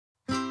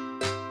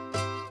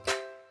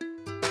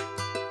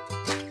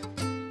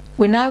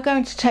We're now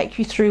going to take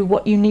you through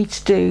what you need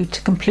to do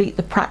to complete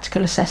the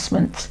practical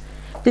assessment.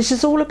 This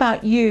is all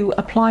about you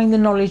applying the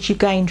knowledge you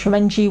gained from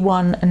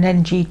NG1 and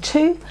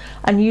NG2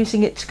 and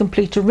using it to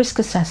complete a risk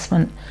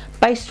assessment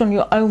based on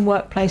your own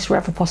workplace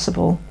wherever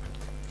possible.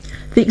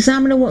 The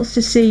examiner wants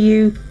to see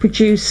you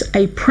produce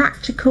a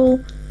practical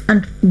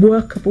and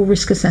workable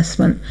risk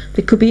assessment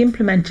that could be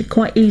implemented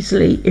quite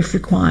easily if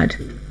required.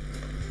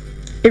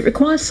 It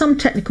requires some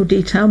technical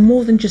detail,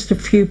 more than just a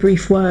few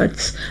brief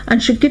words,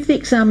 and should give the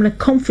examiner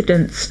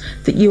confidence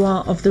that you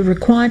are of the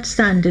required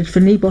standard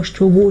for NEBOSH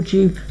to award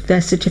you their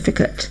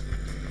certificate.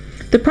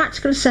 The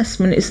practical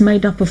assessment is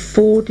made up of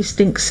 4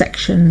 distinct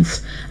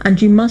sections,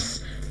 and you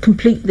must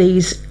complete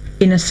these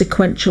in a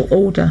sequential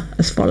order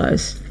as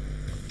follows: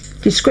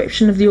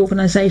 description of the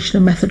organisation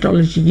and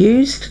methodology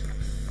used,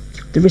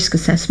 the risk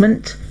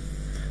assessment,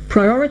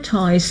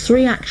 prioritise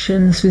 3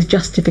 actions with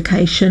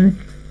justification,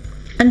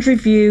 and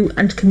review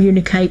and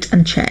communicate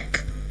and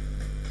check.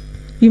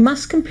 You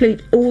must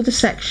complete all the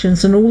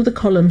sections and all the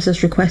columns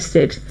as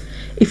requested.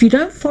 If you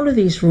don't follow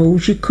these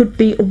rules, you could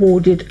be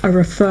awarded a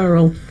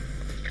referral,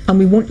 and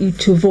we want you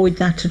to avoid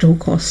that at all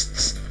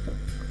costs.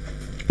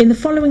 In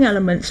the following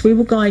elements, we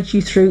will guide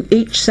you through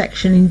each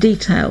section in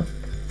detail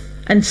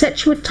and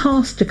set you a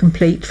task to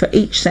complete for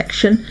each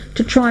section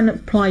to try and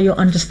apply your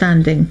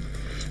understanding.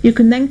 You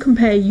can then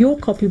compare your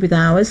copy with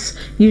ours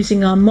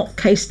using our mock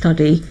case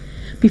study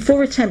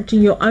before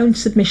attempting your own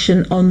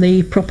submission on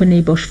the proper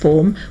NEBOSH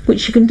form,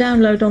 which you can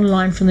download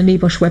online from the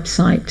NEBOSH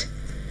website.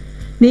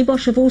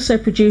 NEBOSH have also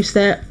produced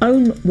their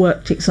own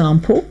worked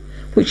example,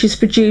 which is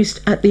produced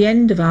at the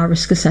end of our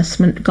risk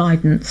assessment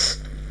guidance.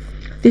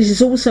 This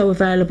is also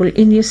available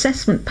in the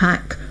assessment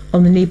pack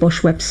on the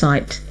NEBOSH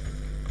website.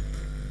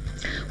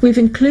 We've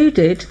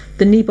included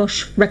the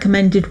NEBOSH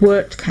recommended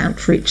word count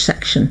for each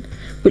section,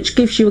 which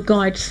gives you a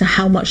guide as to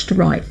how much to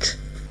write.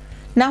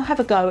 Now have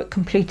a go at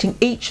completing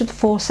each of the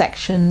 4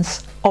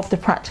 sections of the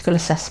practical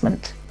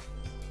assessment.